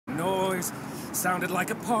boys. Sounded like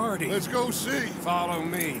a party. Let's go see. Follow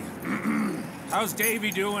me. How's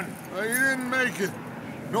Davy doing? He didn't make it.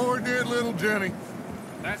 Nor did little Jenny.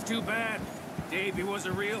 That's too bad. Davy was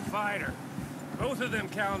a real fighter. Both of them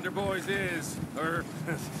Calendar boys is, or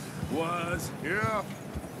was. Yeah,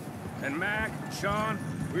 And Mac, Sean,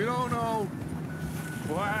 we don't know.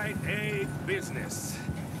 quite a business.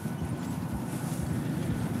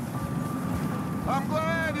 I'm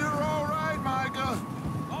glad you're all right, Micah.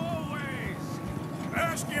 Always!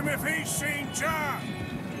 Ask him if he's seen John.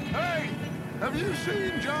 Hey, have you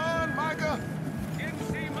seen John, Micah? Didn't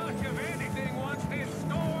see much of anything once this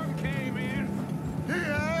storm came in. He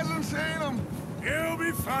hasn't seen him. He'll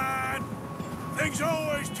be fine. Things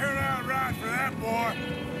always turn out right for that boy.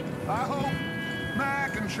 I hope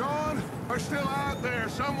Mac and Sean are still out there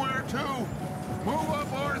somewhere, too. Move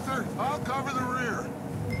up, Arthur. I'll cover the rear.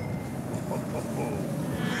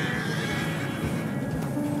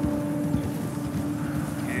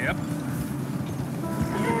 Yep.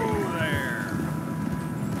 Ooh, there.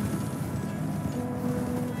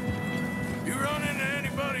 You run into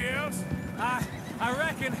anybody else? I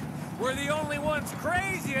reckon we're the only ones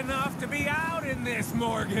crazy enough to be out in this,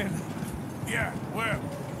 Morgan. Yeah, well,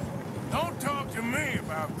 don't talk to me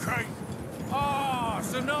about crazy. Oh,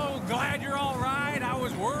 so no, glad you're all right. I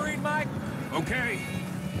was worried, Mike. Okay,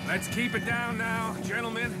 let's keep it down now,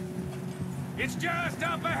 gentlemen. It's just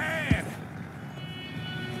up ahead.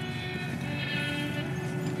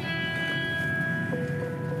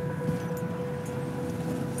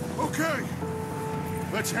 Okay,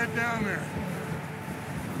 let's head down there.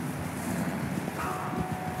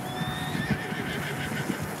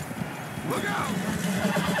 Look out!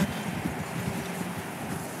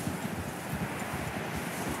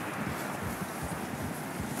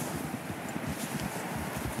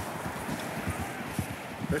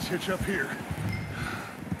 Let's hitch up here.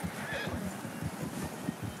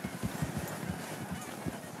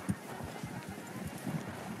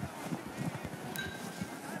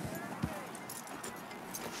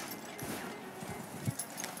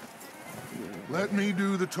 Let me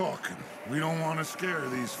do the talking. We don't want to scare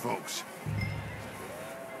these folks.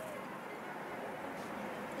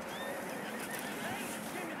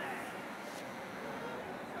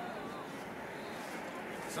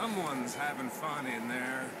 Someone's having fun in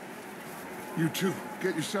there. You two,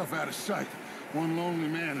 get yourself out of sight. One lonely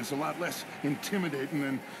man is a lot less intimidating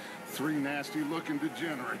than three nasty-looking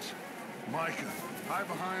degenerates. Micah, hide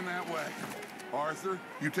behind that wagon. Arthur,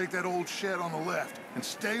 you take that old shed on the left, and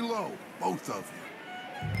stay low, both of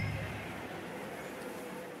you.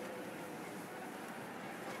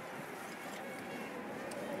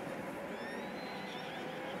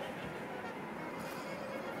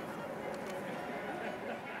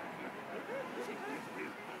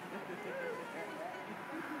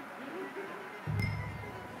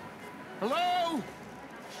 Hello?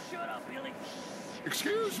 Shut up, Billy.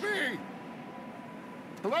 Excuse me?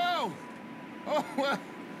 Hello? Oh, well,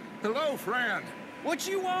 hello, friend. What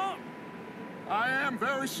you want? I am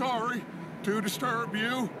very sorry to disturb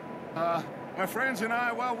you. My friends and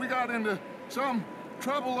I, well, we got into some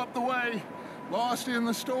trouble up the way, lost in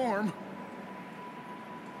the storm.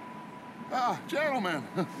 Gentlemen.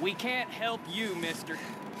 We can't help you, mister.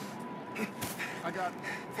 I got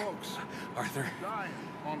folks Arthur, dying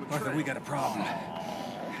on the Arthur, trail. we got a problem.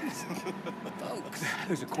 Folks,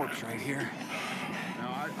 there's a corpse right here.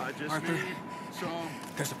 Now, I just Arthur, need some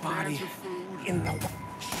There's a body cans of food. in the...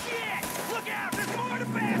 Shit! Look out! There's more to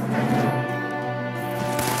best!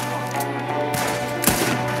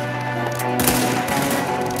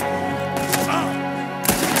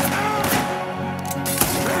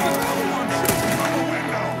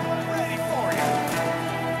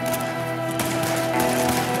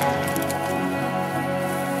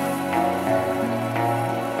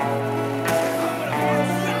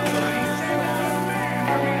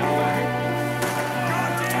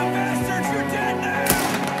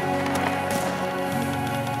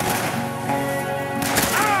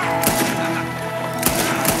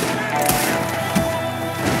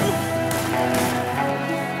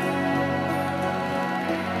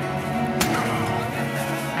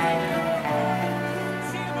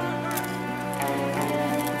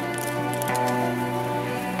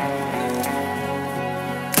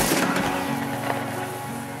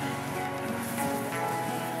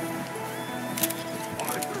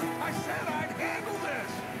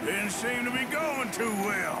 Didn't seem to be going too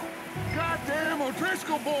well. Goddamn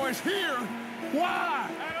O'Driscoll boys here! Why?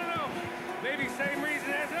 I don't know. Maybe same reason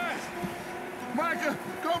as us. Micah,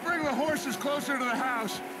 go bring the horses closer to the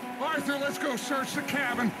house. Arthur, let's go search the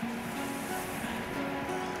cabin.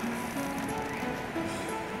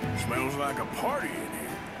 Smells like a party in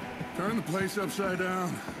here. Turn the place upside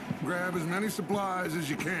down. Grab as many supplies as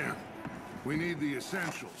you can. We need the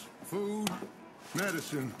essentials. Food,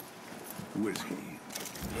 medicine, whiskey.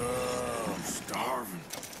 I'm starving.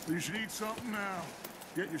 You should eat something now.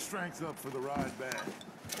 Get your strength up for the ride back.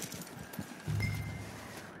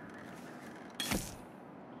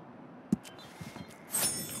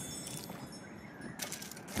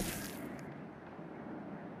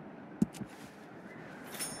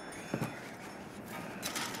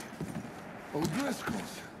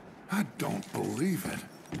 O'Driscoll's. I don't believe it.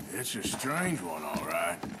 It's a strange one, all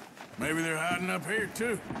right. Maybe they're hiding up here,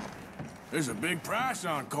 too. There's a big price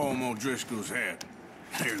on Colm O'Driscoll's head.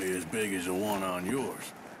 Nearly as big as the one on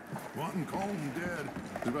yours. Wanting Colm dead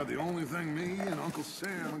is about the only thing me and Uncle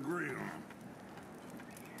Sam agree on.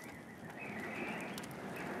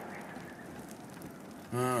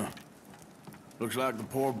 Huh. Looks like the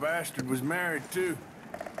poor bastard was married, too.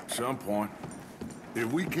 At some point.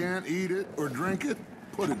 If we can't eat it or drink it,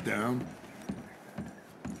 put it down.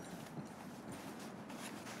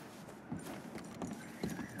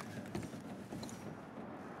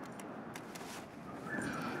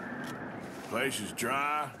 Place is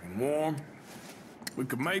dry and warm. We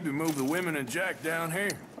could maybe move the women and Jack down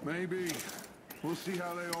here. Maybe. We'll see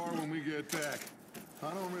how they are when we get back.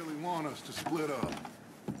 I don't really want us to split up.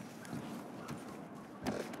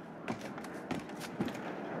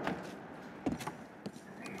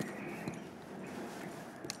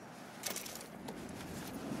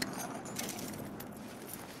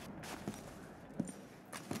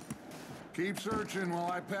 Keep searching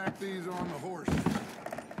while I pack these on the horses.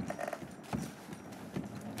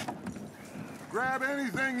 Grab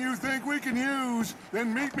anything you think we can use,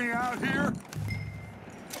 then meet me out here.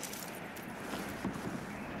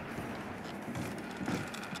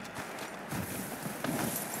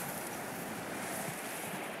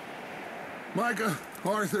 Micah,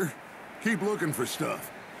 Arthur, keep looking for stuff.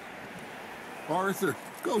 Arthur,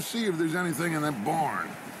 go see if there's anything in that barn.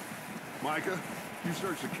 Micah, you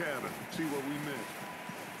search the cabin, see what we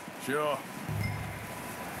missed. Sure.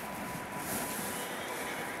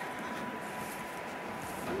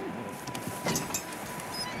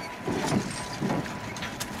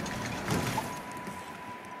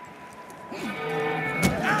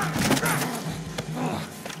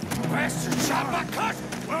 Bastard shot my cut!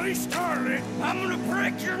 Well, he started it. I'm gonna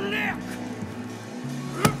break your neck!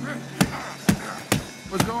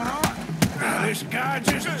 What's going on? This guy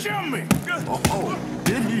just jumped me. Oh,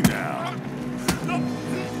 did he now?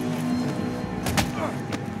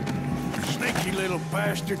 Sneaky little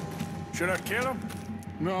bastard. Should I kill him?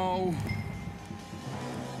 No.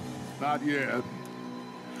 Not yet.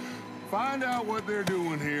 Find out what they're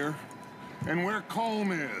doing here, and where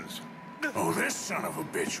Colm is. Oh, this son of a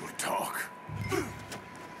bitch will talk.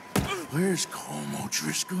 Where's Colm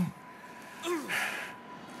O'Driscoll?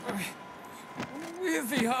 With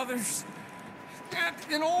the others.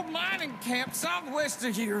 At an old mining camp southwest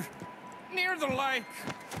of here. Near the lake.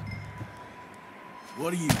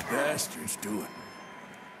 What are you bastards doing?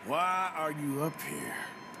 Why are you up here?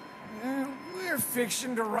 We're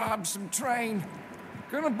fixing to rob some train.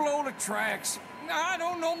 Gonna blow the tracks. I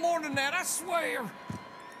don't know more than that, I swear.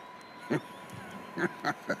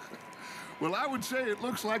 Well, I would say it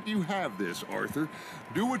looks like you have this, Arthur.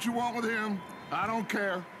 Do what you want with him. I don't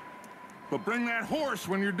care. But bring that horse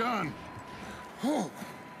when you're done. Oh.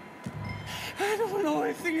 I don't know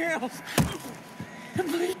anything else.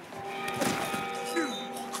 Please.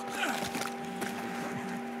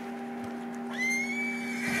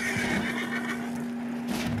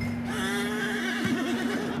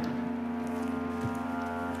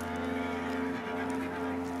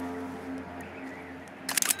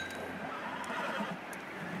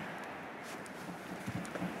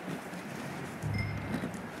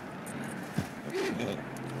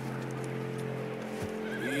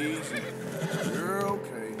 Easy. You're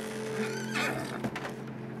okay.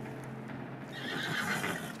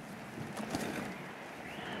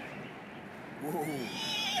 Whoa.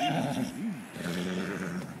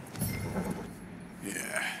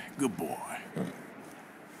 Yeah, good boy.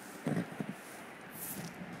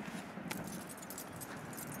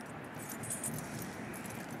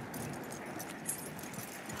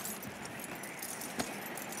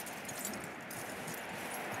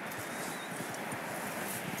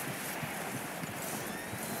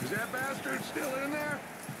 Is that bastard still in there?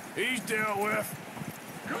 He's dealt with.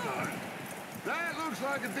 Good. That looks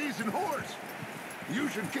like a decent horse. You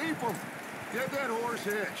should keep him. Get that horse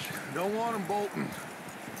hitched. Don't want him bolting.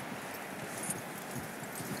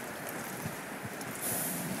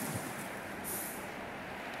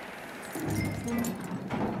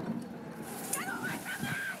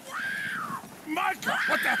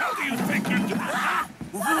 What the hell do you think you're doing?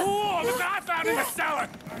 Whoa, the guy found in the cellar!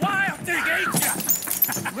 Wild thing, ain't ya?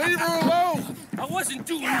 Leave her alone! I wasn't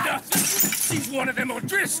doing nothing. She's one of them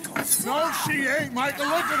O'Driscolls. No, she ain't, Micah.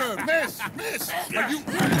 Look at her. Miss, are you...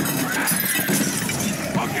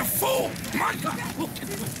 Oh, you fool! Micah!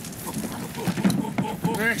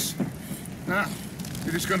 Miss, now,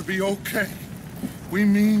 it is gonna be okay. We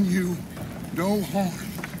mean you no harm.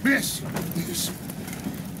 Miss,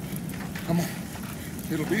 come on.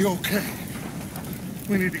 It'll be okay.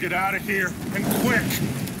 We need to get out of here, and quick.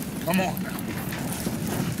 Come on now.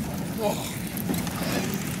 Oh.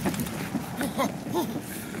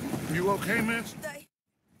 You okay, miss?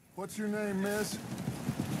 What's your name, miss?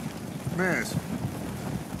 Miss?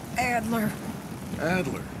 Adler.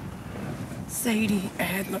 Adler. Sadie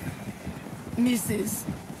Adler. Mrs.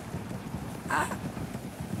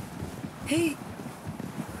 He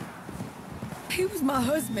was my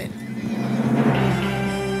husband.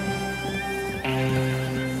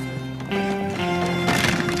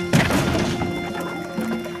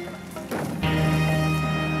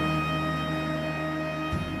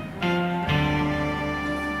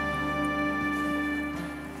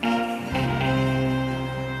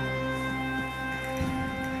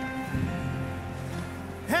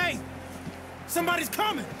 Hey! Somebody's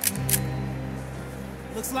coming!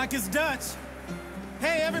 Looks like it's Dutch.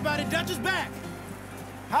 Hey, everybody, Dutch is back!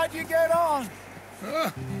 How'd you get on?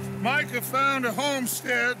 Micah found a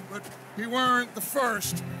homestead, but he weren't the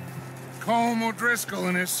first. Colm O'Driscoll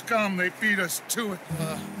and his scum, they beat us to it.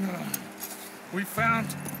 We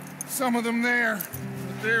found some of them there,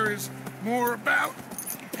 but there is more about,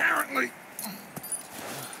 apparently.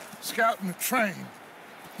 Scouting the train.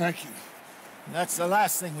 Thank you. That's the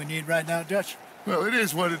last thing we need right now, Dutch. Well, it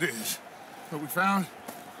is what it is. But we found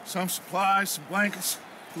some supplies, some blankets,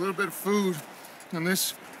 a little bit of food, and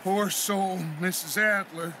this poor soul, Mrs.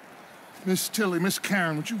 Adler, Miss Tilly, Miss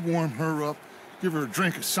Karen, would you warm her up? Give her a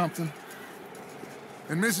drink or something?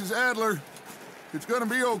 And Mrs. Adler, it's gonna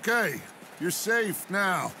be okay. You're safe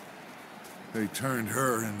now. They turned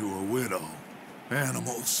her into a widow.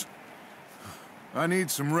 Animals. I need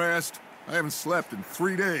some rest. I haven't slept in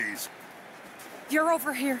 3 days. You're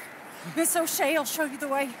over here. Miss O'Shea will show you the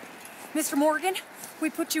way. Mr. Morgan, we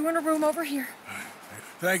put you in a room over here.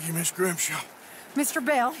 Thank you, Miss Grimshaw. Mr.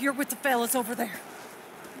 Bell, you're with the fellas over there.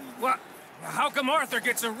 What? How come Arthur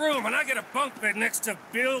gets a room and I get a bunk bed next to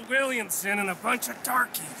Bill Williamson and a bunch of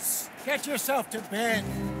darkies? Get yourself to bed.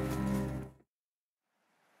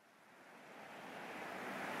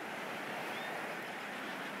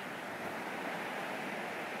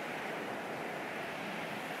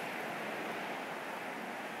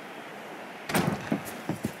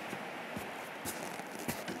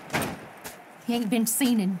 He ain't been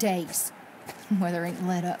seen in days. Weather ain't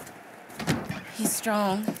let up. He's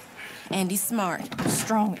strong, and he's smart.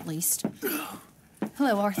 Strong, at least.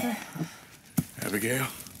 Hello, Arthur. Abigail?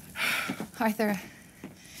 Arthur,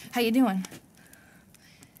 how you doing?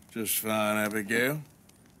 Just fine, Abigail.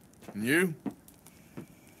 And you?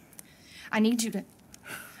 I need you to...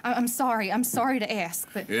 I'm sorry to ask,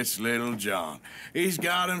 but... It's little John. He's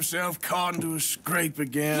got himself caught into a scrape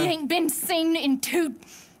again. He ain't been seen in 2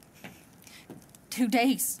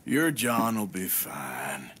 days. Your John will be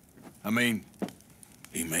fine. I mean,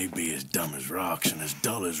 he may be as dumb as rocks and as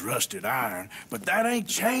dull as rusted iron, but that ain't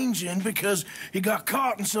changing because he got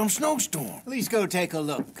caught in some snowstorm. Please go take a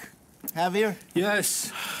look. Javier?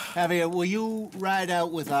 Yes. Javier, will you ride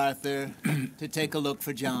out with Arthur to take a look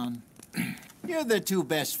for John? You're the 2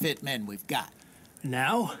 best fit men we've got.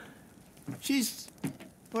 Now?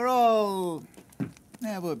 We're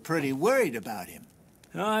pretty worried about him.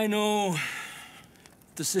 I know.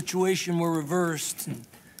 The situation were reversed. And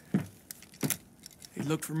he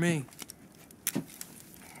looked for me.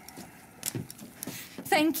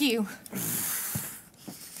 Thank you.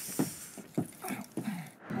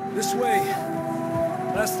 This way.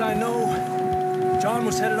 Last I know, John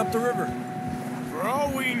was headed up the river. For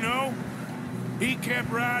all we know, he kept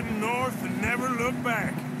riding north and never looked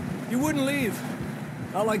back. He wouldn't leave.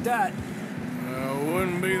 Not like that. Well,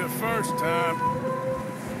 wouldn't be the first time.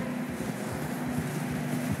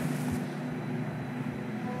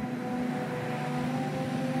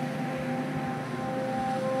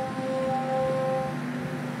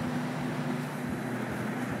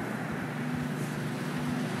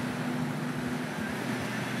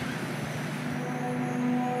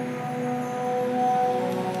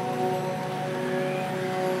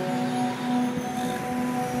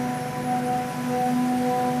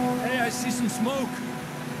 Smoke.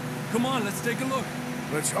 Come on, let's take a look.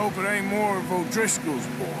 Let's hope it ain't more of O'Driscoll's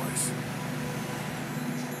boys.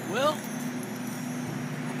 Well,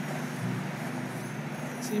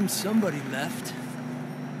 Seems somebody left.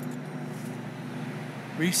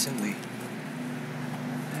 Recently.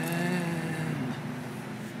 And...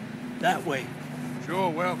 that way. Sure,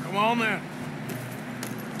 well, come on then.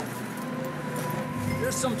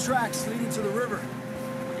 There's some tracks leading to the river.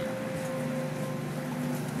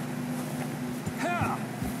 Yeah.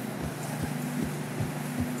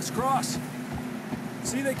 Let's cross.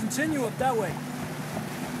 See, they continue up that way.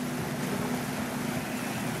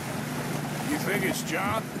 You think it's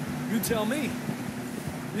John? You tell me.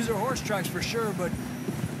 These are horse tracks for sure, but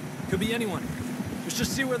could be anyone. Let's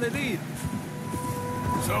just see where they lead.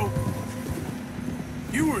 So,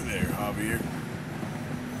 you were there, Javier.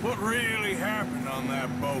 What really happened on that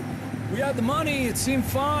boat? We had the money, it seemed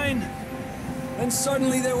fine. Then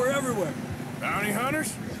suddenly they were everywhere. Bounty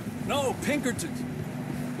hunters? No, Pinkertons.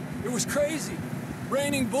 It was crazy.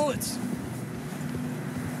 Raining bullets.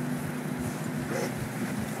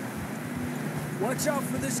 Watch out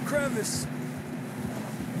for this crevice.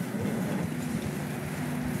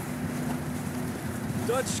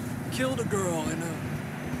 Dutch killed a girl in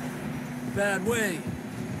a bad way.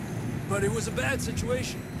 But it was a bad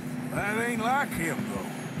situation. That ain't like him, though.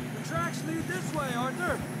 The tracks lead this way,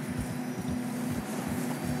 Arthur.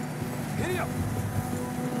 Giddy up.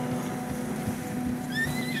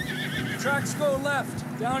 The tracks go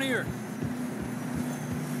left, down here.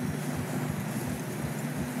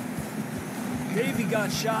 Davey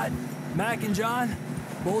got shot. Mac and John,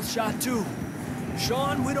 both shot too.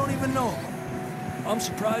 Sean, we don't even know. I'm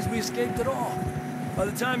surprised we escaped at all. By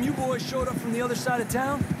the time you boys showed up from the other side of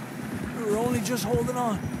town, we were only just holding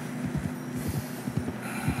on.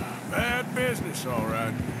 Bad business, all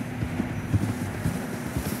right.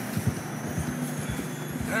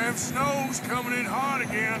 Damn snow's coming in hard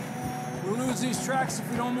again. We'll lose these tracks if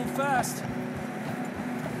we don't move fast.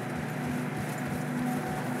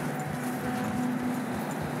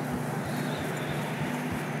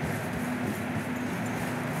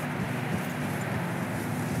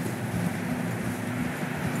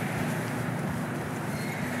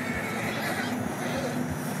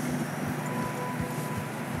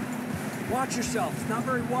 Watch yourself. It's not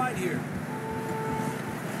very wide here.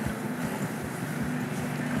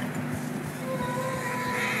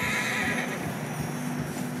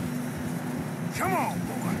 Come on,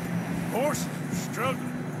 boy. Horses are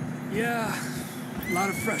struggling. Yeah, a lot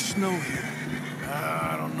of fresh snow here.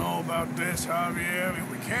 I don't know about this, Javier. I mean,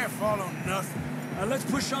 we can't follow nothing. Let's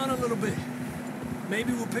push on a little bit.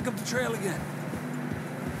 Maybe we'll pick up the trail again.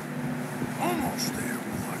 Almost there,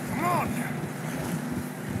 boy. Come on now.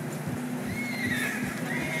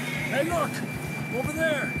 Hey, look! Over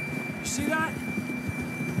there! You see that?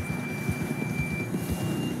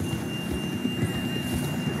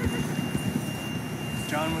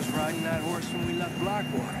 John was riding that horse when we left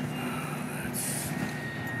Blackwater.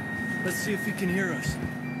 Let's see if he can hear us.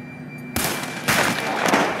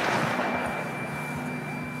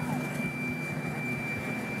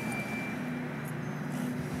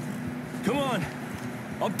 Come on!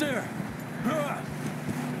 Up there!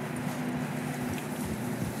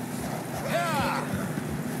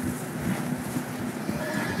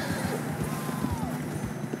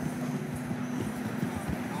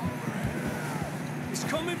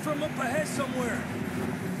 Coming from up ahead somewhere.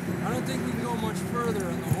 I don't think we can go much further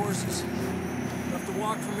on the horses. We'll have to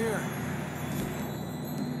walk from here.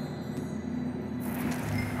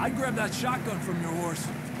 I'd grab that shotgun from your horse.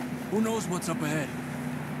 Who knows what's up ahead?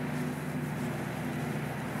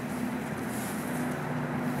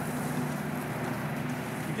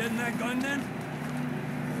 You getting that gun then?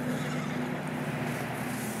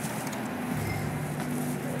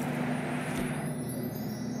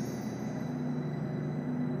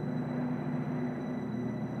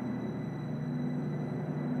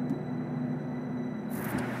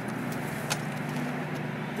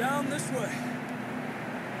 Down this way.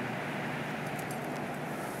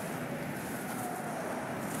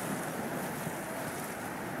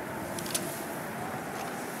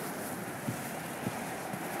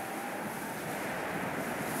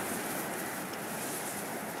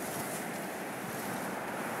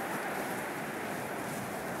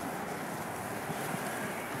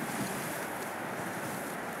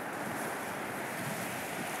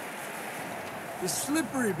 It's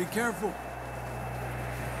slippery, be careful.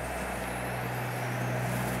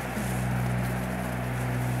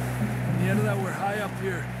 The end of that, we're high up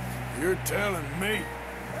here. You're telling me.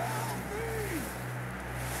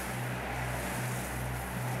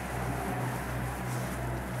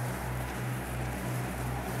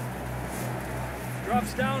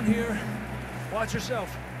 Drops down here. Watch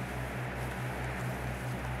yourself.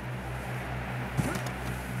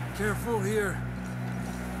 Careful here.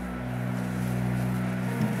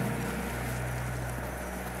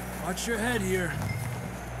 Watch your head here.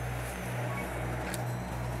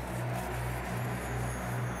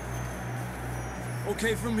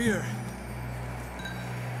 Okay from here.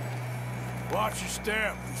 Watch your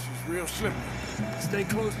step. This is real slippery. Stay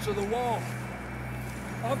close to the wall.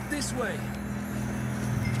 Up this way.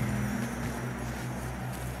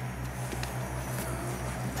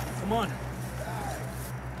 Come on.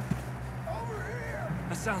 Over here.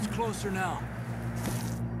 That sounds closer now.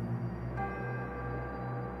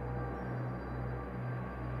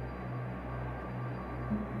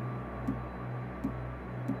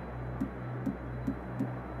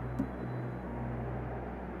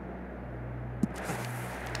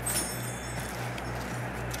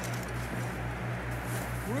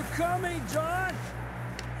 We're coming, John!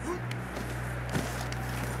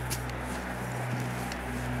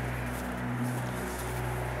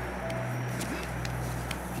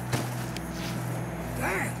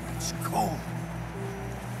 Damn, it's cold.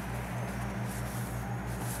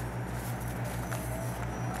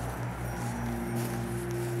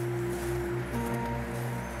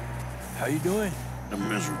 How you doing? I'm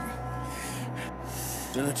miserable.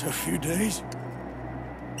 Been a tough few days.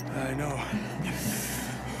 I know.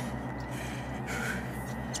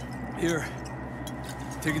 Here,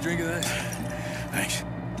 take a drink of that. Thanks.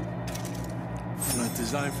 I'm not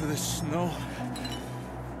designed for this snow.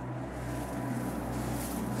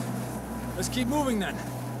 Let's keep moving then.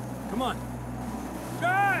 Come on.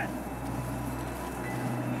 John!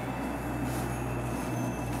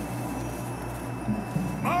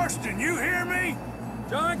 Marston, you hear me?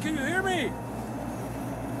 John, can you hear me?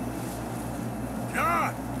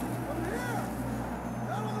 John! I'm here!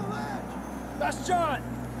 Down on the ledge! That's John!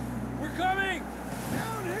 We're coming!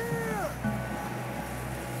 Down here!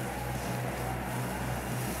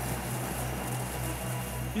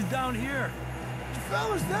 He's down here! The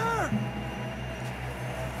fella's there!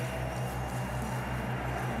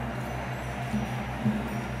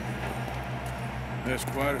 That's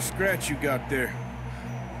quite a scratch you got there.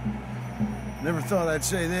 Never thought I'd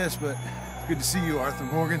say this, but it's good to see you, Arthur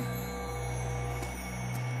Morgan.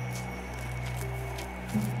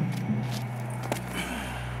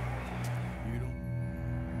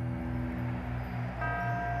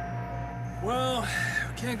 Well,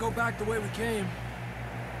 we can't go back the way we came.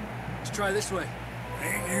 Let's try this way.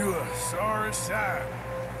 Ain't you a sorry sight?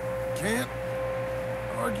 Can't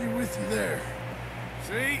argue with you there.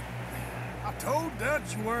 See? I told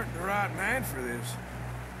Dutch you weren't the right man for this.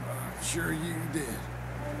 I'm sure you did.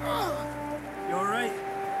 You all right?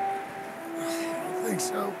 I think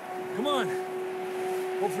so. Come on.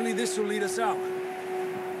 Hopefully this will lead us out.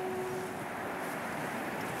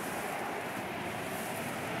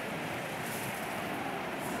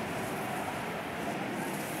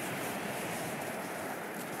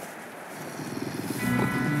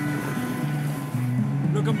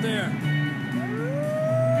 Look up there.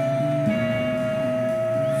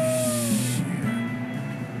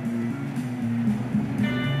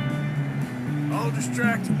 I'll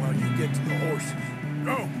distract him while you get to the horses.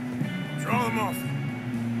 Go. Draw them off.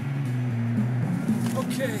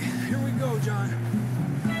 Okay, here we go, John.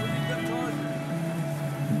 What have you got, Todd?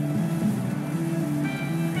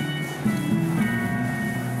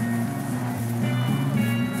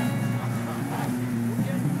 We'll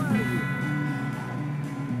get you out of here.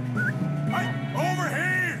 Hey, over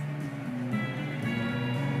here!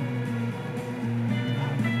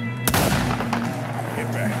 Get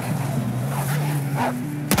back.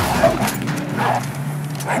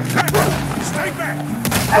 Hey, stay back!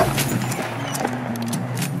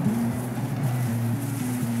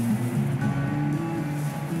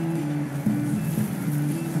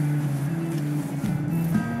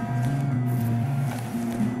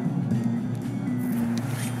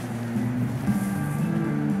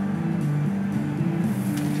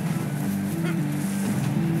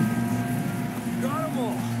 Got 'em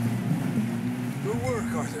all. Good work,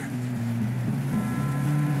 Arthur.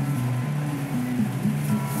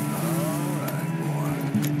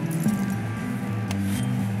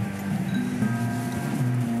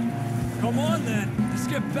 Come on, then. Let's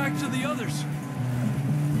get back to the others.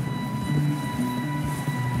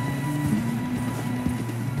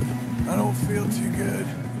 I don't feel too good.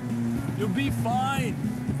 You'll be fine.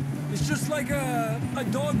 It's just like a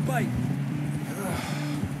dog bite.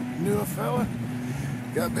 Knew a fella,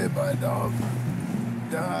 got bit by a dog,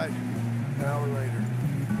 died an hour later.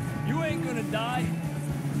 You ain't gonna die.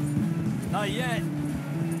 Not yet.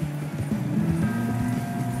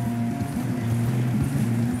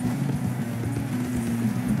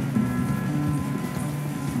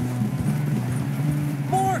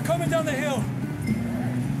 More coming down the hill.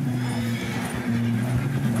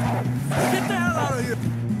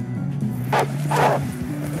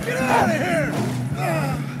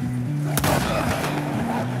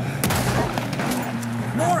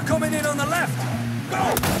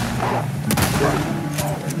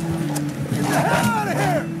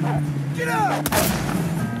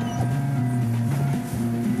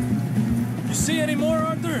 You see any more,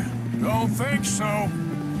 Arthur? Don't think so.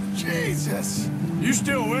 Jesus! You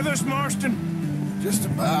still with us, Marston? Just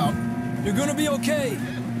about. You're gonna be okay.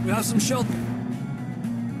 We have some shelter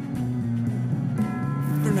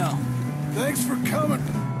now. Thanks for coming.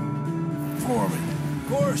 For me. Of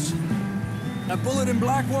course. That bullet in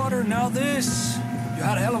Blackwater, now this. You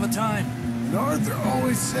had a hell of a time. And Arthur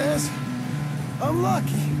always says, I'm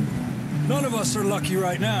lucky. None of us are lucky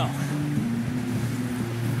right now.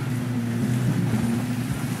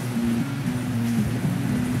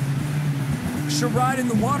 Should ride in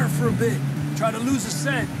the water for a bit. Try to lose a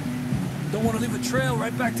scent. Don't want to leave a trail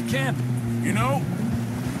right back to camp. You know,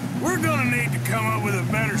 we're gonna need to come up with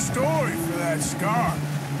a better story for that scar.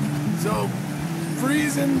 So,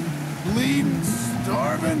 freezing, bleeding,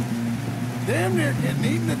 starving, damn near getting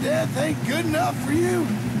eaten to death ain't good enough for you.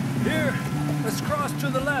 Here, let's cross to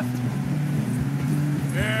the left.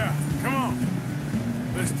 Yeah, come on.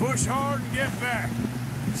 Let's push hard and get back.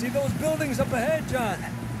 See those buildings up ahead, John?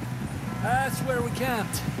 That's where we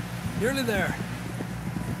camped. Nearly there.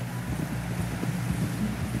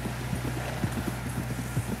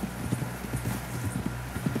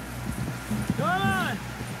 Come on!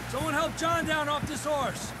 Someone help John down off this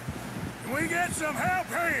horse. Can we get some help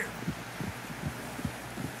here?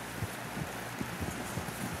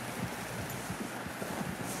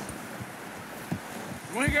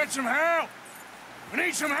 Can we get some help? We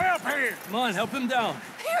need some help here. Come on, help him down.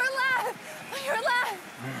 You're alive! You're alive!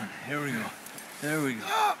 Here we go. There we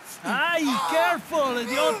go. Ay, careful,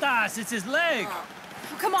 idiotas! It's his leg.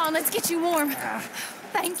 Come on, let's get you warm.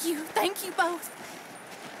 Thank you both.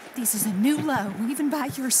 This is a new low, even by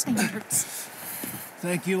your standards.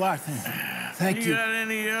 Thank you, Arthur. Thank you. You got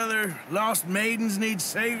any other lost maidens need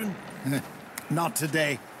saving? Not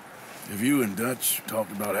today. Have you and Dutch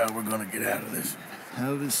talked about how we're gonna get out of this? I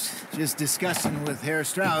was just discussing with Herr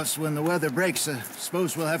Strauss when the weather breaks. I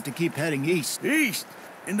suppose we'll have to keep heading east. East?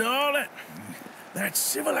 Into all that... That's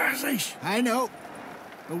civilization. I know.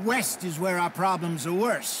 The west is where our problems are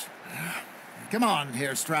worse. Come on,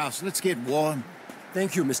 Herr Strauss. Let's get warm.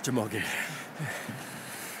 Thank you, Mr. Morgan.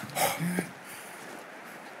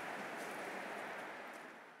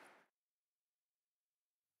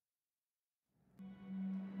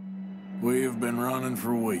 We have been running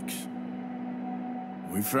for weeks.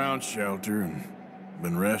 We found shelter and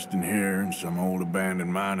been resting here in some old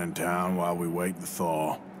abandoned mining town while we wait the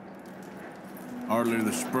thaw. Hardly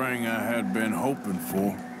the spring I had been hoping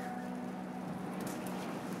for.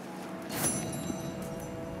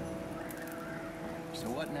 So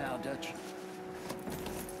what now, Dutch?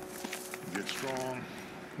 We get strong,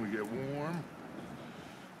 we get warm,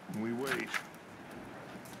 and we wait.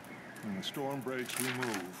 When the storm breaks, we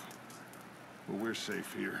move. But we're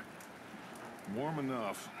safe here. Warm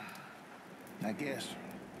enough. I guess.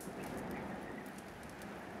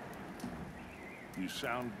 You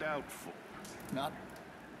sound doubtful. Not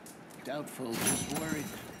doubtful, just worried.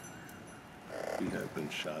 We have been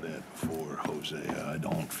shot at before, Hosea. I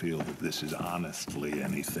don't feel that this is honestly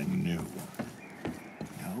anything new.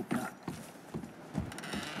 I hope not.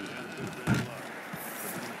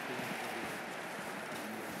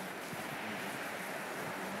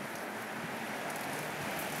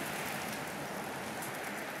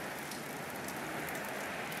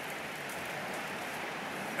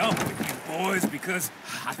 Up with you boys because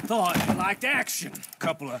I thought you liked action.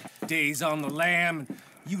 Couple of days on the lam, and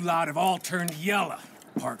you lot have all turned yellow.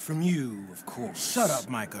 Apart from you, of course. Shut up,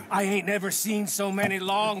 Micah. I ain't never seen so many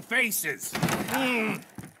long faces.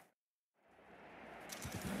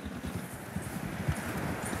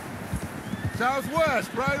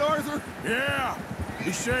 Southwest, right, Arthur? Yeah.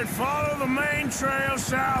 He said follow the main trail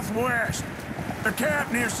southwest. They're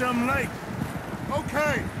camped near some lake.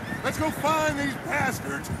 Okay, let's go find these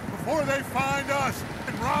bastards before they find us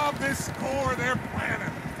and rob this score they're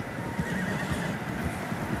planning.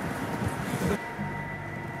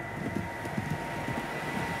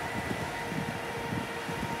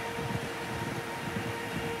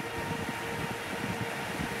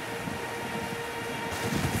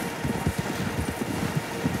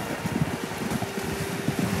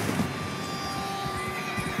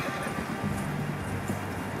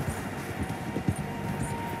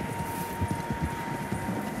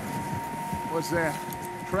 What's that?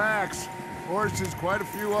 Tracks. Horses, quite a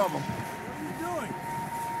few of them. What are you doing?